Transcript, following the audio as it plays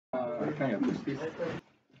We're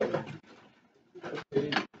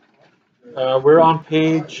on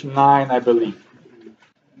page 9, I believe.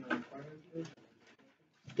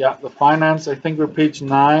 Yeah, the finance, I think we're page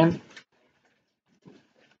 9.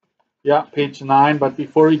 Yeah, page 9. But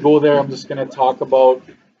before we go there, I'm just going to talk about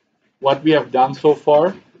what we have done so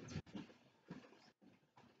far.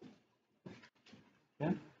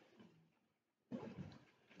 Yeah.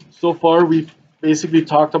 So far, we've basically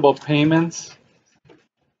talked about payments,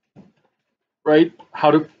 right?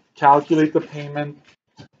 How to calculate the payment,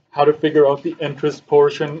 how to figure out the interest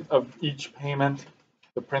portion of each payment,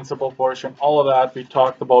 the principal portion, all of that we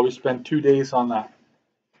talked about. We spent 2 days on that.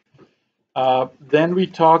 Then we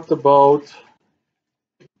talked about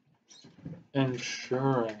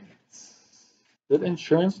insurance. Did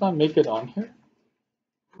insurance not make it on here?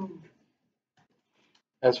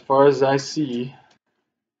 As far as I see,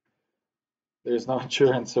 there's no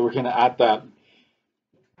insurance, so we're going to add that.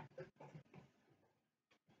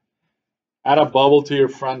 Add a bubble to your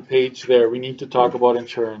front page there. We need to talk about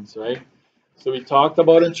insurance, right? So we talked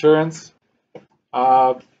about insurance.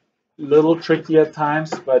 Little tricky at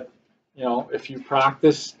times, but you know, if you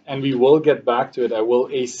practice, and we will get back to it, I will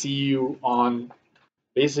AC you on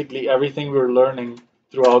basically everything we're learning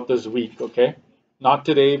throughout this week, okay? Not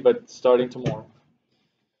today, but starting tomorrow.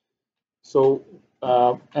 So,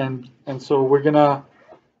 and so we're gonna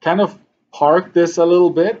kind of park this a little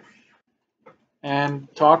bit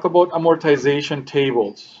and talk about amortization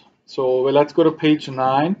tables. So let's go to page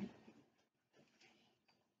 9.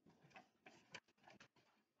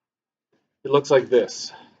 It looks like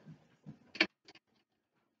this.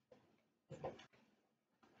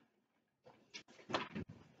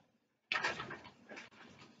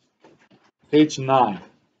 Page 9.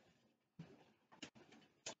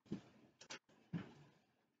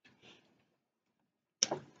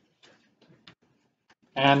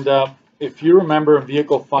 And if you remember in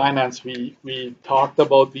vehicle finance, we talked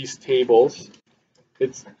about these tables.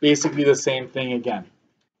 It's basically the same thing again.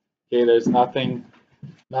 Okay, there's nothing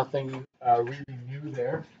really new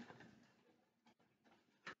there.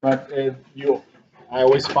 But I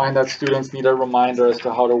always find that students need a reminder as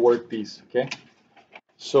to how to work these. Okay,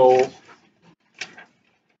 so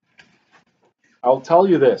I'll tell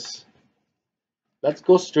you this. Let's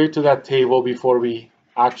go straight to that table before we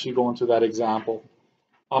actually go into that example.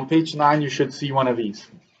 On page 9, you should see one of these.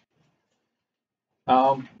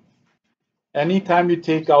 Anytime you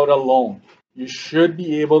take out a loan, you should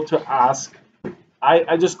be able to ask.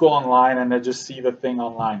 I just go online and I just see the thing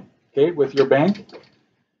online, okay, with your bank.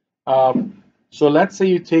 So let's say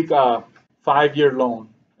you take a 5-year loan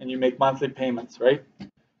and you make monthly payments, right?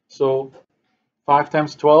 So 5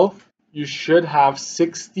 times 12, you should have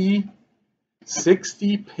 60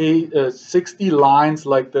 lines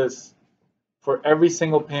like this for every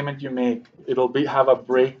single payment you make. It'll have a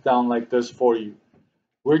breakdown like this for you.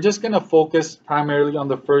 We're just going to focus primarily on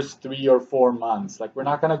the first 3 or 4 months. Like, we're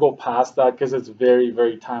not going to go past that because it's very,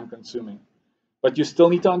 very time consuming. But you still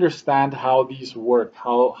need to understand how these work.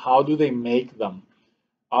 How do they make them?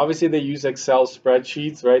 Obviously, they use Excel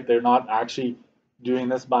spreadsheets, right? They're not actually doing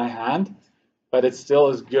this by hand, but it still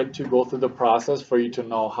is good to go through the process for you to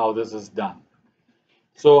know how this is done.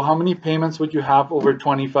 So how many payments would you have over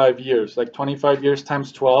 25 years? Like 25 years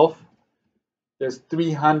times 12? There's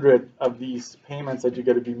 300 of these payments that you're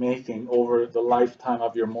going to be making over the lifetime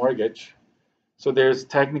of your mortgage. So there's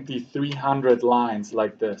technically 300 lines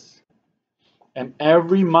like this. And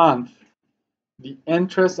every month, the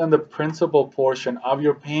interest and the principal portion of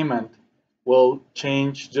your payment will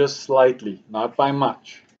change just slightly, not by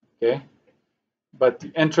much, okay? But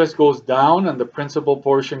the interest goes down and the principal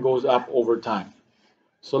portion goes up over time.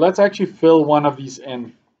 So let's actually fill one of these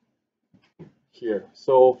in here.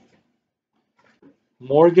 So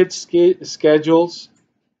mortgage schedules,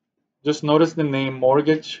 just notice the name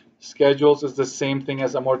mortgage schedules is the same thing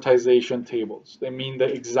as amortization tables. They mean the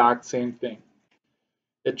exact same thing.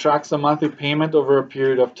 It tracks the monthly payment over a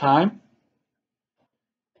period of time.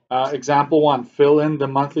 Example 1, fill in the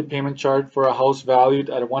monthly payment chart for a house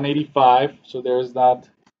valued at 185. So there's that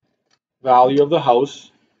value of the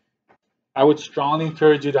house. I would strongly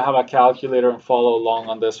encourage you to have a calculator and follow along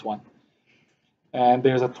on this one. And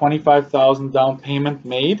there's a $25,000 down payment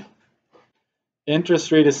made. Interest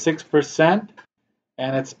rate is 6%,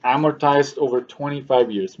 and it's amortized over 25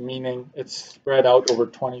 years, meaning it's spread out over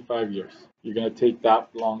 25 years. You're going to take that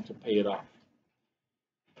long to pay it off.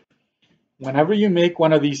 Whenever you make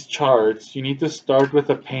one of these charts, you need to start with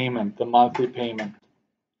a payment, the monthly payment.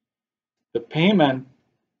 The payment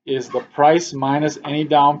is the price minus any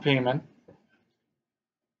down payment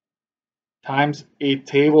times a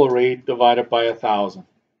table rate divided by 1,000.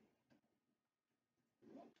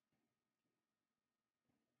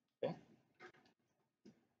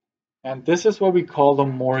 And this is what we call the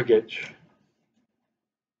mortgage.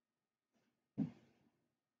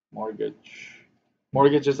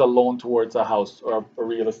 Mortgage is a loan towards a house or a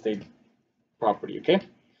real estate property, okay?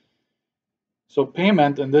 So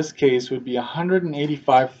payment in this case would be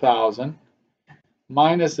 185,000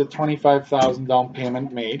 minus the 25,000 down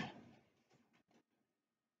payment made.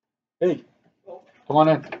 Hey, come on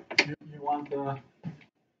in. You want the...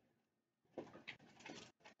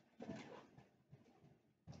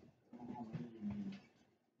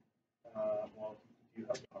 Well, do you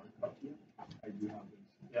have the hard copy? I do have this.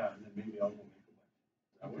 Yeah, and then maybe I'll go make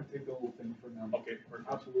a bunch. I would take the whole thing for now. Okay, perfect.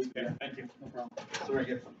 Absolutely. Yeah, thank you. No problem. So right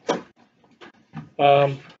here.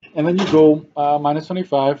 And then you go minus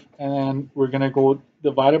 25, and then we're gonna go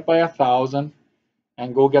divide it by 1,000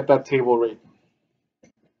 and go get that table rate.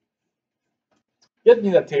 Get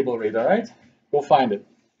me that table rate, all right? Go find it.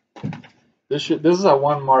 This is a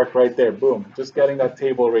 1 mark right there. Boom. Just getting that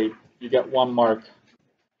table rate, you get 1 mark.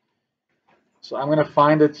 So I'm gonna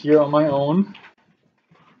find it here on my own.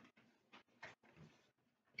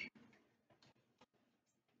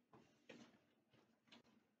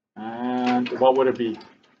 And what would it be?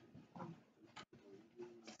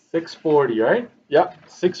 640, right? Yep,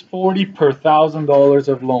 640 per $1,000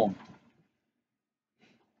 of loan.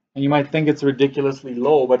 And you might think it's ridiculously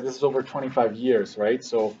low, but this is over 25 years, right?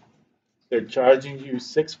 So they're charging you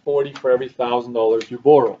 640 for every $1,000 you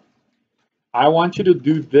borrow. I want you to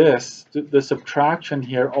do this, the subtraction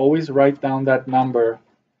here, always write down that number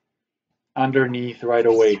underneath right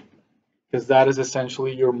away, because that is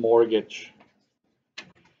essentially your mortgage.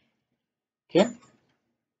 Okay?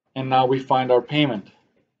 And now we find our payment.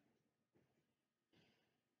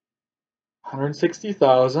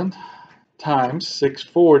 160,000 times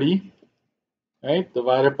 640, right?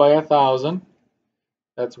 Divided by 1,000.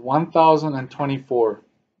 That's 1,024.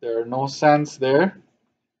 There are no cents there,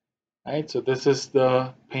 right? So this is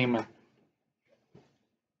the payment.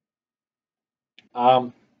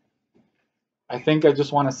 I think I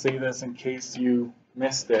just want to say this in case you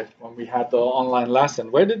missed it when we had the online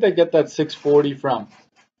lesson. Where did I get that 640 from?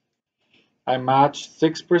 I matched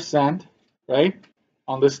 6%, right,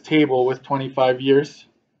 on this table with 25 years,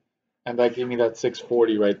 and that gave me that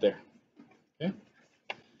 640 right there. Okay.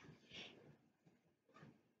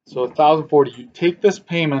 So 1,040. You take this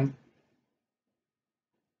payment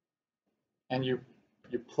and you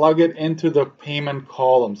plug it into the payment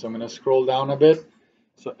column. So I'm going to scroll down a bit.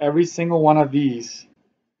 So every single one of these,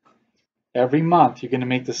 every month, you're going to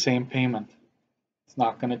make the same payment. It's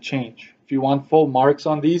not going to change. If you want full marks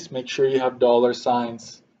on these, make sure you have dollar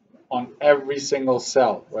signs on every single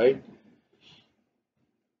cell, right?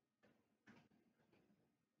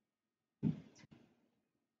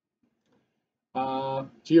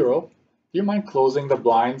 Jiro, do you mind closing the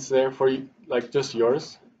blinds there for you, like just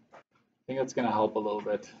yours? I think that's going to help a little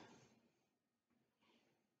bit.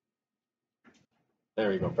 There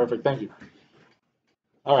we go. Perfect. Thank you.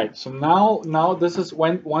 All right. So now this is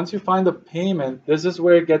when, once you find the payment, this is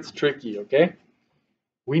where it gets tricky, okay?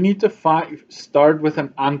 We need to start with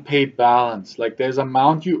an unpaid balance. Like there's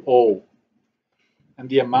amount you owe. And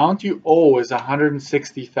the amount you owe is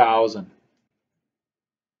 160,000.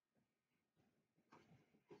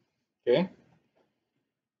 Okay?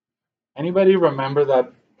 Anybody remember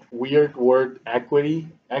that weird word equity?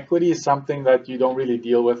 Equity is something that you don't really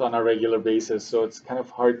deal with on a regular basis, so it's kind of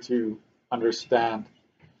hard to understand.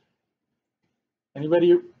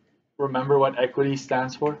 Anybody remember what equity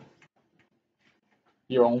stands for?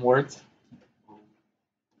 Your own words?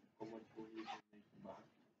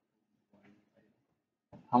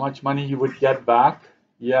 How much money you would get back?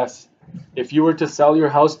 Yes. If you were to sell your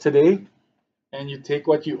house today and you take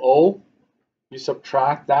what you owe, you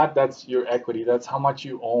subtract that, that's your equity. That's how much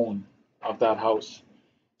you own of that house.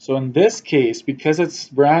 So in this case, because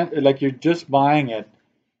it's like you're just buying it,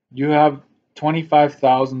 you have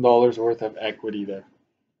 $25,000 worth of equity there.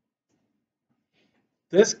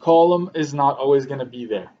 This column is not always going to be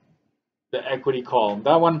there, the equity column.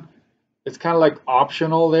 That one, it's kind of like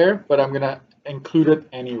optional there, but I'm going to include it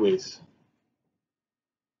anyways.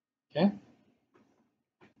 Okay?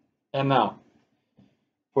 And now,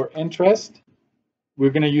 for interest, we're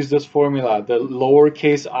going to use this formula, the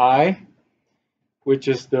lowercase I, which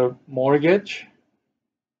is the mortgage,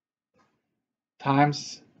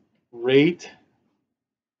 times rate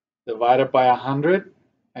divided by 100,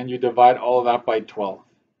 and you divide all of that by 12.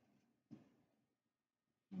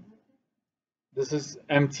 This is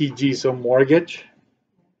MTG, so mortgage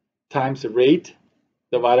times rate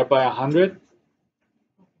divided by 100,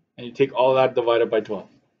 and you take all that divided by 12.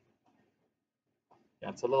 Yeah,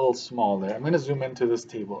 it's a little small there. I'm going to zoom into this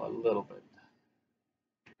table a little bit.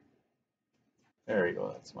 There you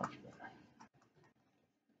go, that's much better.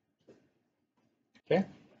 Okay.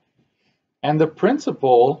 And the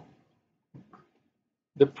principal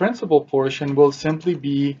portion will simply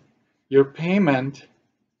be your payment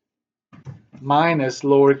minus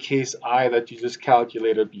lowercase I that you just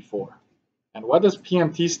calculated before. And what does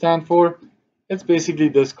PMT stand for? It's basically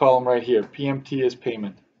this column right here. PMT is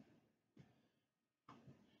payment.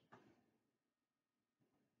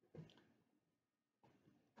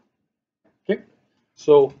 Okay,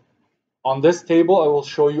 so on this table, I will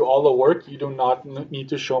show you all the work. You do not need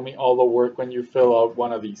to show me all the work when you fill out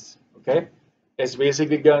one of these, okay? It's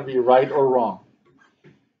basically going to be right or wrong.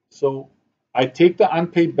 So I take the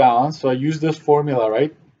unpaid balance, so I use this formula,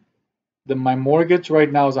 right? My mortgage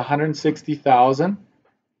right now is $160,000.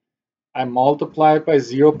 I multiply it by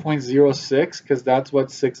 0.06 because that's what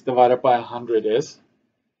 6 divided by 100 is.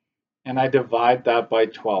 And I divide that by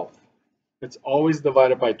 12. It's always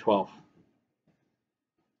divided by 12.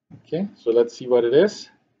 Okay, so let's see what it is.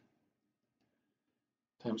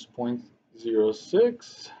 Times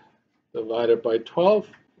 0.06 divided by 12.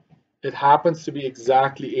 It happens to be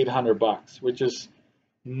exactly 800 bucks, which is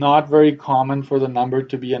not very common for the number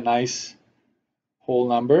to be a nice whole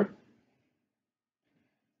number.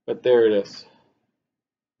 But there it is.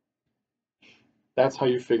 That's how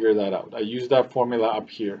you figure that out. I use that formula up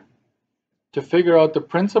here. To figure out the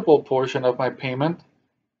principal portion of my payment,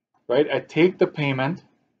 right, I take the payment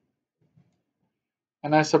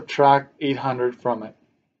and I subtract 800 from it.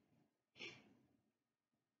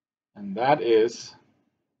 And that is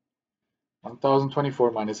 1024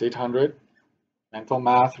 minus 800. Mental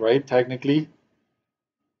math, right, technically.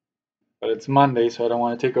 But it's Monday, so I don't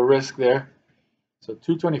want to take a risk there. So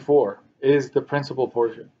 224 is the principal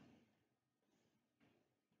portion.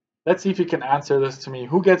 Let's see if you can answer this to me.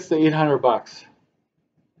 Who gets the 800 bucks?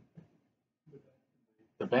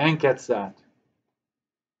 The bank gets that.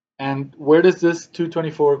 And where does this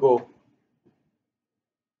 224 go?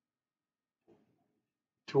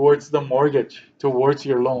 Towards the mortgage, towards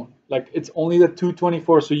your loan. Like it's only the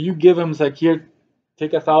 224. So you give them like, here,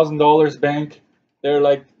 take $1,000 bank. They're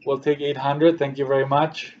like, we'll take 800. Thank you very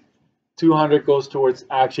much. 200 goes towards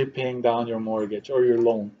actually paying down your mortgage or your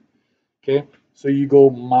loan. Okay, so you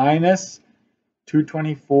go minus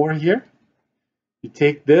 224 here. You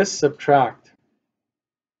take this, subtract.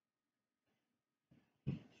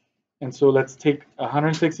 And so let's take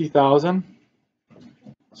 160,000.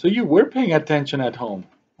 So you were paying attention at home.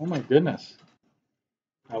 Oh my goodness.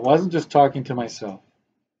 I wasn't just talking to myself.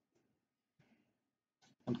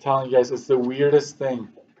 I'm telling you guys, it's the weirdest thing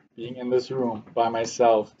being in this room by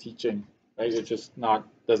myself teaching, right? It just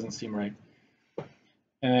doesn't seem right.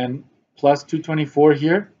 And plus 224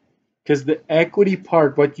 here, because the equity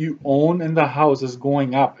part, what you own in the house, is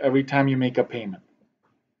going up every time you make a payment.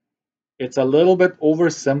 It's a little bit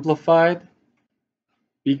oversimplified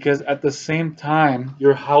because at the same time,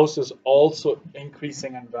 your house is also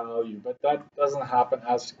increasing in value, but that doesn't happen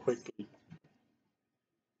as quickly.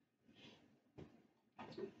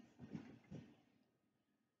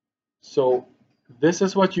 So this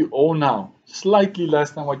is what you owe now, slightly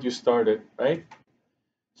less than what you started, right?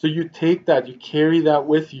 So you take that, you carry that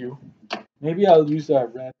with you. Maybe I'll use a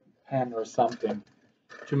red pen or something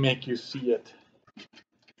to make you see it.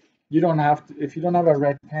 You don't have to, if you don't have a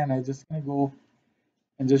red pen, I'm just gonna go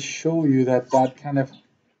and just show you that kind of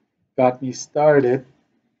got me started.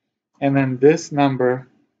 And then this number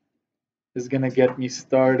is gonna get me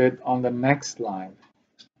started on the next line.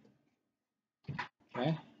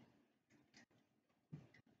 Okay.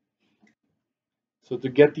 So to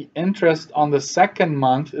get the interest on the second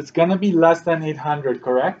month, it's gonna be less than 800,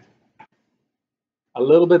 correct? A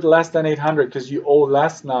little bit less than 800 because you owe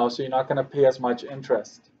less now, so you're not gonna pay as much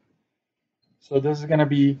interest. So this is gonna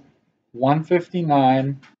be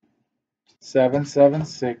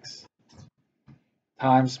 159,776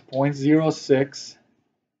 times 0.06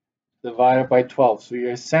 divided by 12. So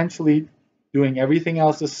you're essentially doing everything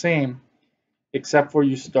else the same, except for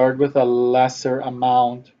you start with a lesser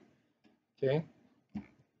amount. Okay,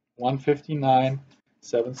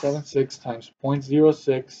 159,776 times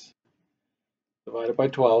 0.06 divided by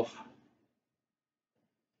 12.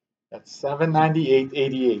 That's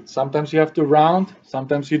 798.88. Sometimes you have to round,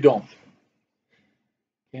 sometimes you don't.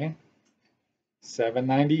 Okay,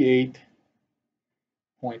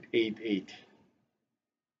 798.88.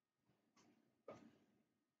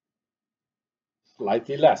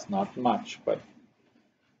 Slightly less, not much, but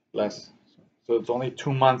less. So it's only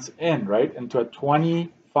 2 months in, right, into a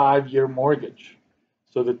 25-year mortgage.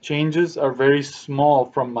 So the changes are very small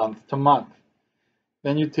from month to month.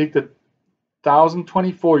 Then you take the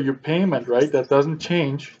 1,024, your payment, right, that doesn't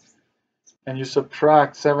change, and you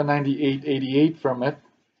subtract 798.88 from it,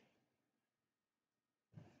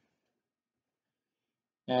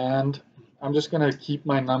 and I'm just going to keep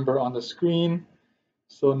my number on the screen.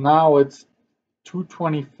 So now it's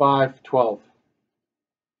 225.12.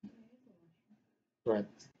 Right.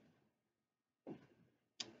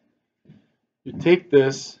 You take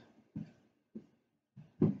this,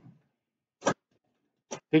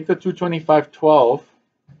 take the 225.12,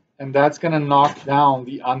 and that's going to knock down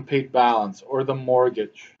the unpaid balance or the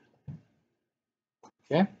mortgage.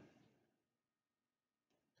 Okay?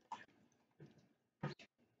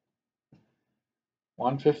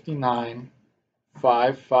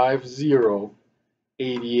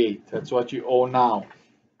 $159,550.88. That's what you owe now.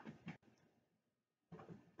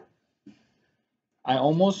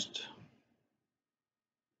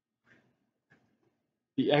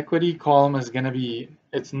 The equity column is going to be,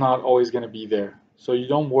 it's not always going to be there. So you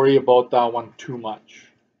don't worry about that one too much.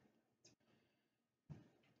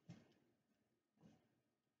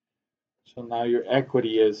 So now your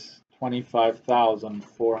equity is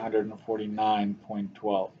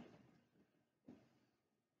 25,449.12.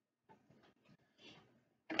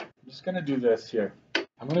 I'm just going to do this here.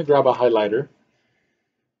 I'm going to grab a highlighter.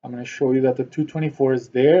 I'm going to show you that the 224 is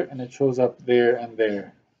there and it shows up there and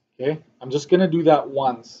there. Okay, I'm just going to do that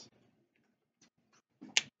once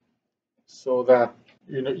so that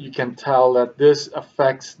you can tell that this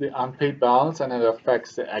affects the unpaid balance and it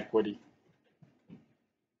affects the equity.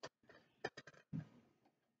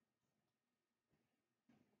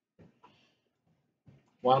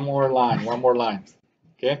 One more line.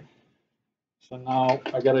 Okay, so now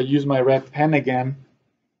I got to use my red pen again.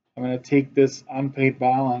 I'm going to take this unpaid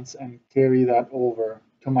balance and carry that over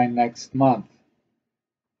to my next month.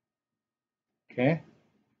 Okay,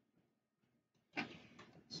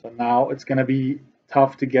 so now it's going to be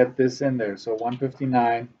tough to get this in there. So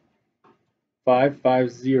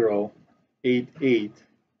 159,550.88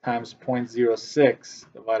 times 0.06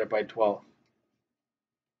 divided by 12.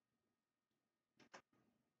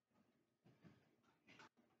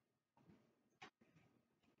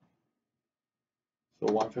 So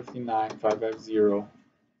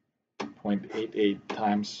 159,550.88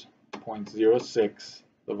 times 0.06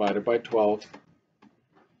 divided by 12.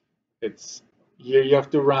 It's here you have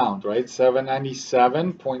to round, right?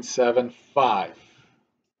 797.75.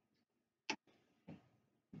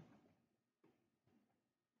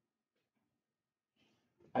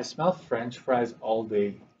 I smell French fries all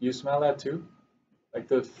day. You smell that too? Like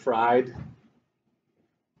the fried,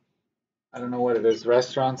 I don't know what it is,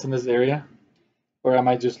 restaurants in this area? Or am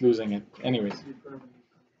I just losing it? Anyways,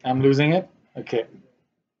 I'm losing it? Okay.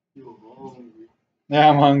 Yeah,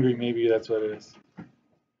 I'm hungry. Maybe that's what it is.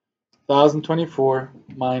 1,024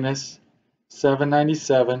 minus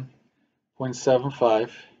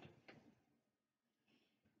 797.75.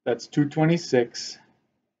 That's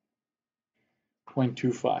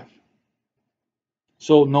 226.25.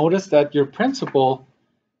 So notice that your principal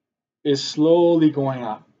is slowly going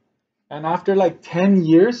up. And after like 10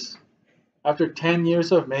 years, after 10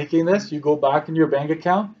 years of making this, you go back in your bank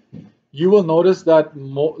account, you will notice that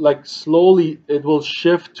like slowly it will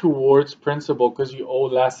shift towards principal because you owe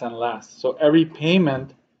less and less. So every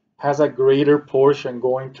payment has a greater portion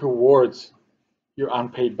going towards your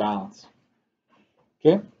unpaid balance.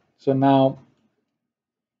 Okay, so now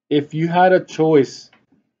if you had a choice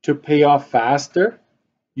to pay off faster,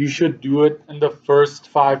 you should do it in the first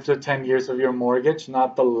 5 to 10 years of your mortgage,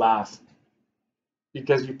 not the last,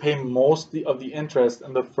 because you pay most of the interest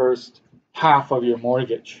in the first half of your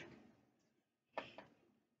mortgage.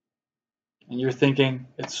 And you're thinking,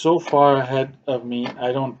 it's so far ahead of me,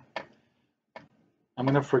 I'm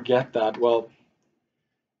going to forget that. Well,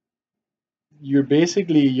 your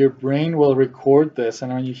brain will record this,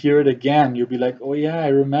 and when you hear it again, you'll be like, oh yeah, I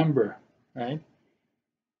remember, right?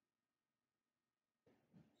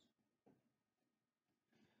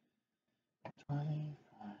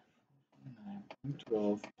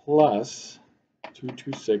 $25,912 plus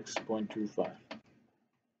 226.25.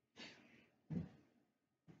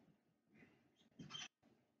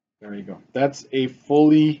 There you go. That's a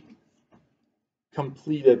fully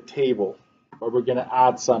completed table, but we're going to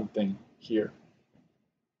add something here.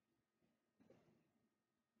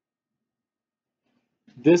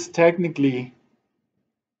 This technically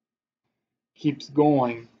keeps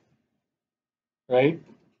going, right?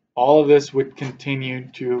 All of this would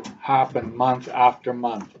continue to happen month after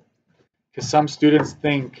month, because some students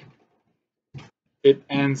think it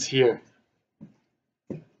ends here,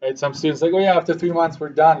 right? Some students like, oh yeah, after 3 months we're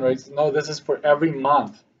done, right? So no, this is for every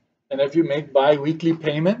month. And if you make bi-weekly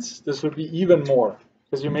payments, this would be even more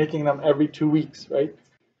because you're making them every 2 weeks, right?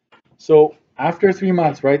 So After 3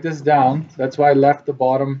 months, write this down. That's why I left the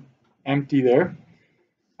bottom empty there.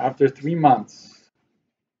 After 3 months,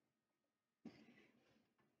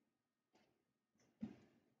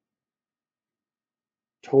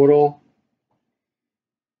 total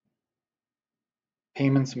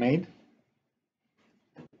payments made.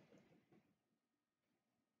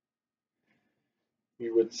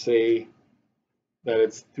 We would say that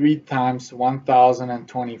it's 3 times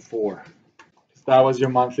 1,024. That was your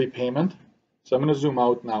monthly payment. So I'm going to zoom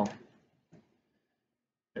out now.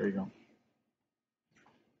 There we go.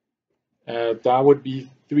 That would be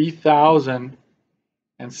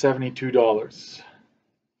 $3,072.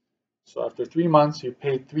 So after 3 months, you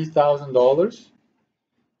paid $3,000.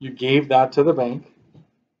 You gave that to the bank.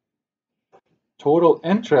 Total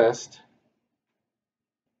interest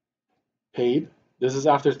paid. This is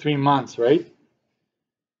after 3 months, right?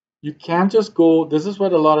 You can't just go, this is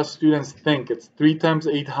what a lot of students think. It's 3 times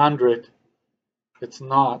 800. It's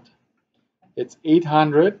not. It's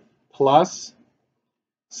 800 plus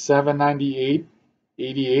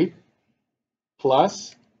 798.88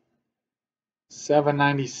 plus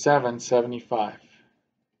 797.75.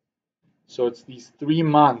 So it's these 3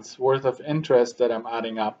 months worth of interest that I'm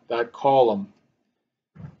adding up, that column.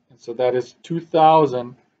 And so that is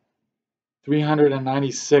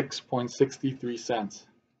 2,396.63 cents.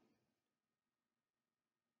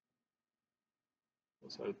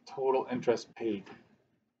 So total interest paid.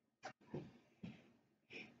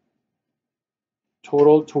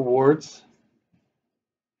 Total towards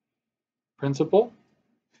principal.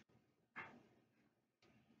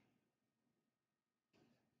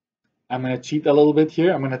 I'm going to cheat a little bit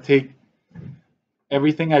here. I'm going to take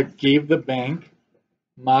everything I gave the bank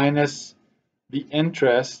minus the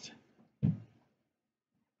interest.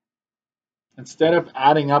 Instead of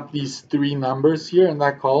adding up these 3 numbers here in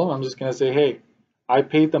that column, I'm just going to say, hey, I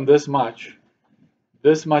paid them this much.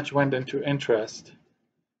 This much went into interest.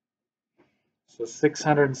 So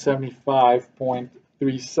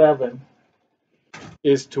 675.37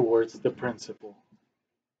 is towards the principal.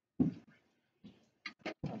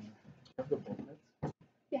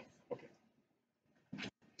 Yes. Okay.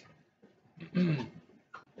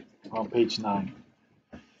 On page 9.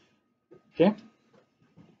 Okay.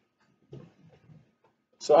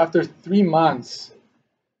 So after 3 months,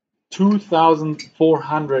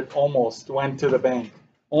 2,400 almost went to the bank.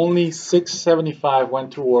 Only 675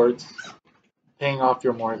 went towards paying off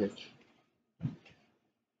your mortgage.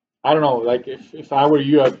 I don't know, like if I were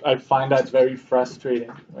you, I'd find that very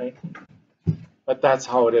frustrating, right? But that's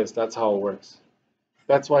how it is. That's how it works.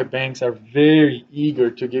 That's why banks are very eager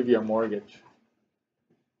to give you a mortgage,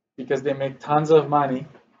 because they make tons of money.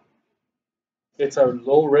 It's a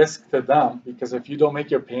low risk to them, because if you don't make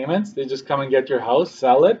your payments, they just come and get your house,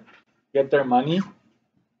 sell it, get their money,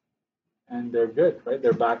 and they're good, right?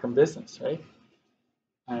 They're back in business, right?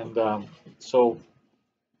 And so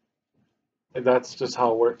that's just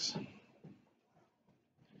how it works.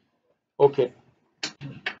 Okay.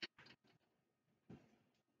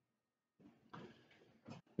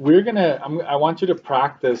 I want you to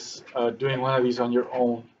practice doing one of these on your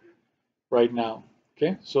own right now.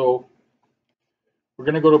 Okay, so we're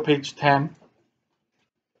gonna go to page 10.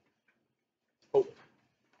 Oh.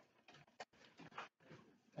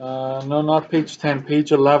 No, not page 10,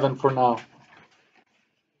 page 11 for now.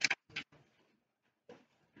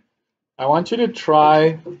 I want you to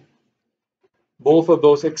try both of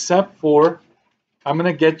those, except for I'm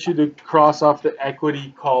gonna get you to cross off the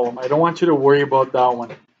equity column. I don't want you to worry about that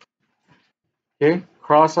one. Okay,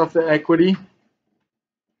 cross off the equity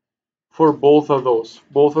for both of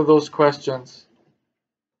those questions.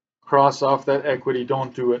 Cross off that equity,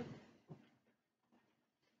 don't do it.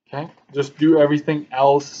 Okay, just do everything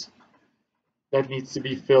else that needs to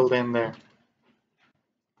be filled in there.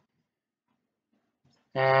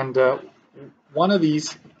 And one of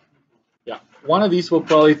these will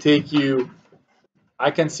probably take you,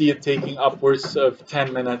 I can see it taking upwards of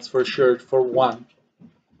 10 minutes for sure for one.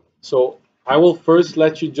 So I will first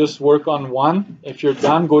let you just work on one. If you're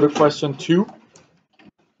done, go to question 2.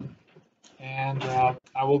 And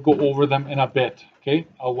I will go over them in a bit. Okay,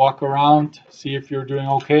 I'll walk around, see if you're doing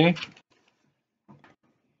okay.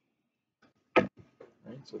 Right,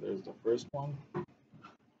 so there's the first one.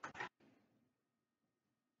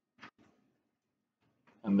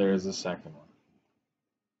 And there's the second one.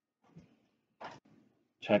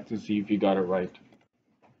 Check to see if you got it right.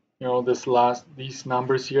 You know, these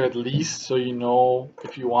numbers here at least, so you know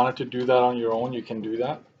if you wanted to do that on your own, you can do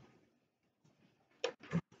that.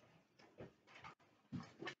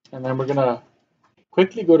 And then we're gonna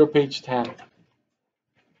quickly go to page 10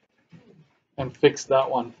 and fix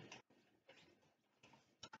that one.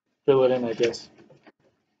 fill it in, I guess.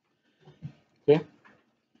 Okay.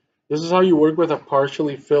 This is how you work with a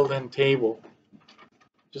partially filled in table.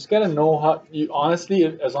 Just gotta know how you honestly,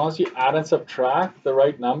 as long as you add and subtract the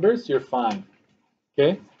right numbers, you're fine.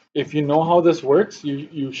 Okay. If you know how this works,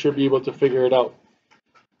 you should be able to figure it out.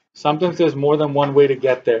 Sometimes there's more than one way to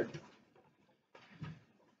get there.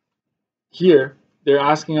 Here, they're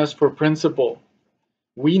asking us for principal.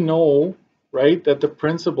 We know, right, that the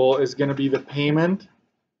principal is going to be the payment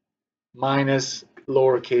minus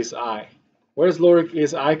lowercase I. Where does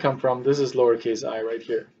lowercase I come from? This is lowercase I right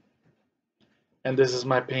here. And this is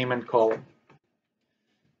my payment column.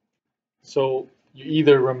 So you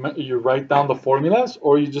either you write down the formulas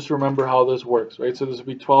or you just remember how this works, right? So this would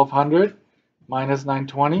be 1200 minus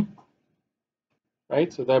 920,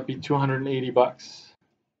 right? So that'd be 280 bucks.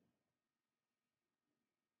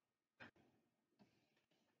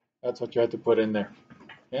 That's what you had to put in there.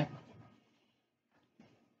 Okay.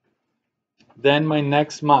 Then my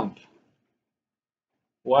next month.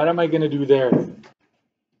 What am I going to do there?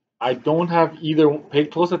 I don't have either. Pay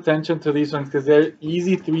close attention to these ones because they're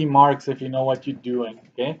easy 3 marks if you know what you're doing.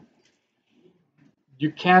 Okay.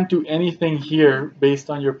 You can't do anything here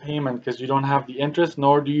based on your payment because you don't have the interest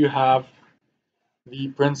nor do you have the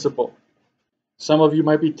principal. Some of you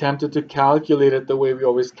might be tempted to calculate it the way we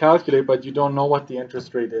always calculate, but you don't know what the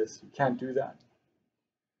interest rate is. You can't do that.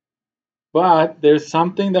 But there's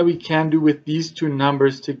something that we can do with these two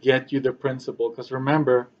numbers to get you the principal, because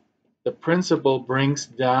remember, the principal brings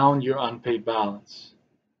down your unpaid balance.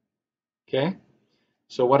 Okay?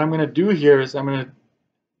 So what I'm going to do here is I'm going to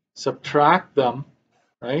subtract them,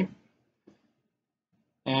 right?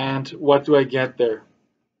 And what do I get there?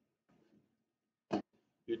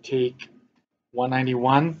 You take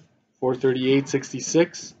 191,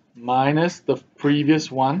 438.66 minus the previous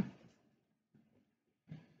one,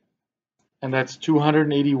 and that's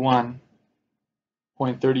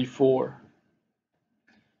 281.34.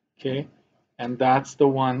 Okay, and that's the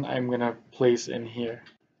one I'm going to place in here.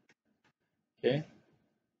 Okay,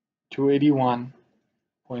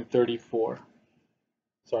 281.34.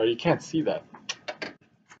 Sorry, you can't see that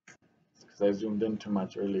because I zoomed in too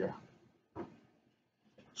much earlier.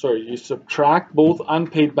 Sorry, you subtract both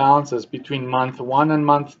unpaid balances between month 1 and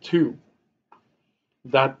month 2.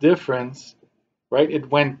 That difference, right, it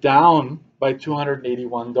went down by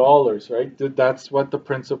 $281, right? That's what the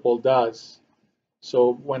principal does.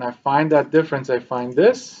 So when I find that difference, I find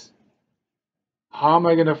this. How am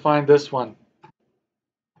I going to find this one?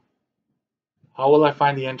 How will I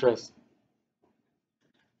find the interest?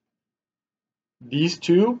 These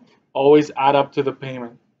two always add up to the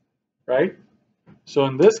payment, right? So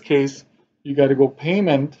in this case, you got to go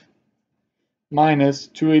payment minus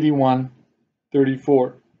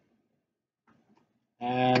 281.34.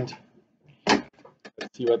 And let's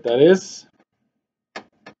see what that is.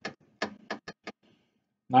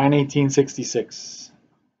 918.66.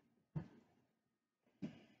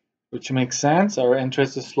 Which makes sense. Our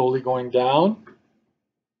interest is slowly going down.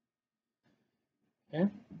 Okay.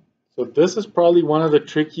 So this is probably one of the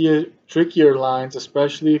trickier lines,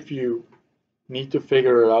 especially if you need to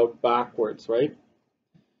figure it out backwards, right?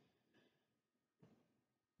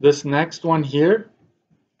 This next one here,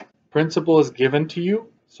 principal is given to you,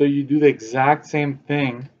 so you do the exact same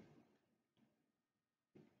thing,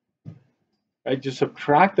 right? You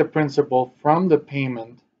subtract the principal from the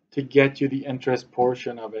payment to get you the interest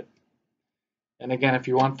portion of it. And again, if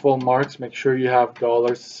you want full marks, make sure you have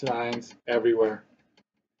dollar signs everywhere.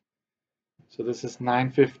 So this is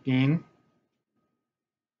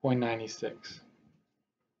 915.96.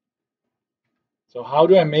 So how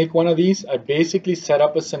do I make one of these? I basically set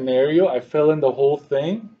up a scenario, I fill in the whole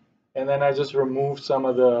thing, and then I just remove some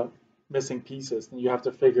of the missing pieces. And you have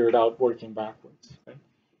to figure it out working backwards. Right?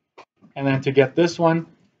 And then to get this one,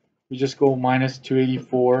 we just go minus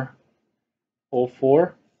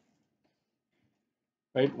 284.04,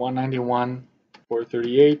 right?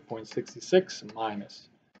 191.438.66 minus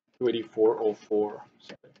 284.04.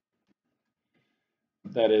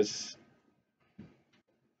 That is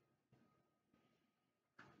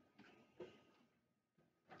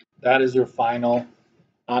your final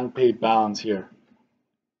unpaid balance here.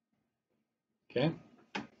 Okay.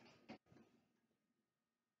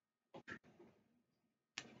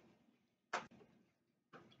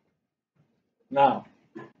 Now,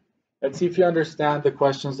 let's see if you understand the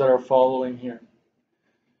questions that are following here.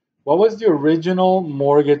 What was the original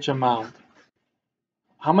mortgage amount?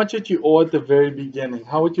 How much did you owe at the very beginning?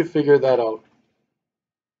 How would you figure that out?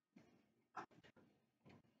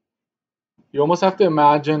 You almost have to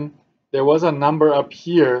imagine there was a number up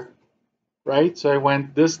here right? So I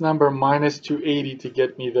went this number minus 280 to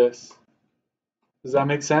get me this. Does that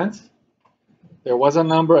make sense? There was a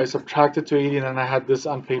number, I subtracted 280, and then I had this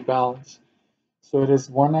unpaid balance. So it is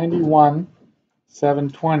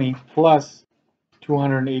 191,720 plus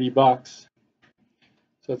 280 bucks.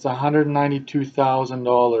 So it's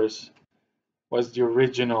 $192,000 was the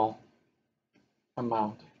original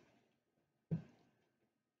amount.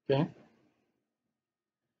 Okay.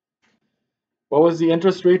 What was the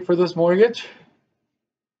interest rate for this mortgage?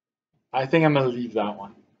 I think I'm going to leave that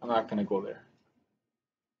one. I'm not going to go there.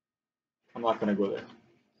 I'm not going to go there.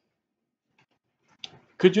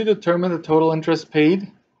 Could you determine the total interest paid?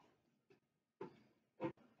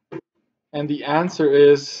 And the answer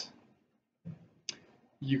is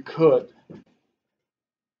you could.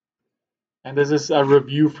 And this is a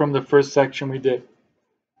review from the first section we did.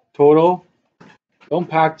 Total, don't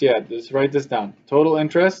pack yet, just write this down. Total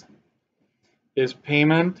interest is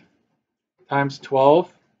payment times 12.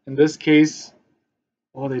 In this case,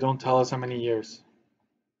 oh, they don't tell us how many years.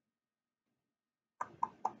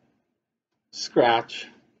 Scratch,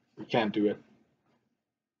 we can't do it.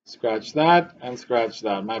 Scratch that and scratch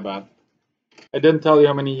that, my bad. I didn't tell you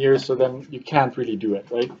how many years, so then you can't really do it,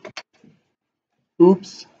 right?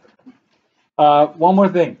 Oops. One more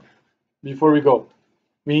thing before we go.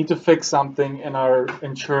 We need to fix something in our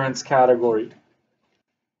insurance category.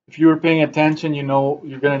 If you were paying attention, you know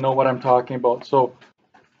you're going to know what I'm talking about. So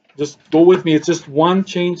just go with me. It's just one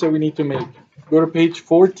change that we need to make. Go to page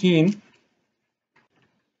 14.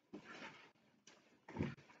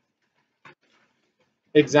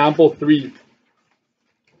 Example 3.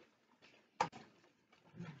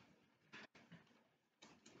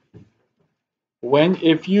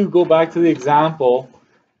 If you go back to the example,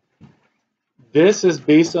 this is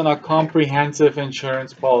based on a comprehensive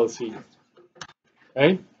insurance policy,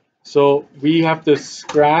 right? So we have to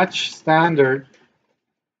scratch standard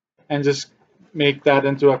and just make that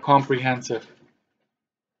into a comprehensive.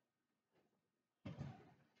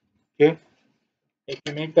 Okay? If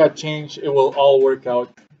you make that change, it will all work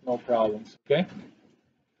out, no problems. Okay?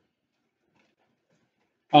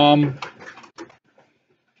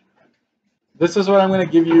 This is what I'm going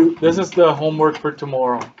to give you. This is the homework for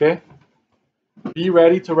tomorrow. Okay? Be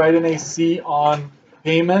ready to write an AC on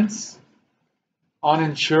payments, on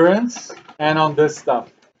insurance, and on this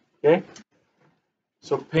stuff. Okay?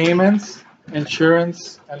 So payments,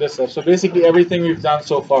 insurance, and this stuff. So basically everything we've done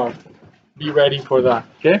so far. Be ready for that.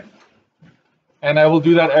 Okay? And I will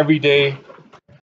do that every day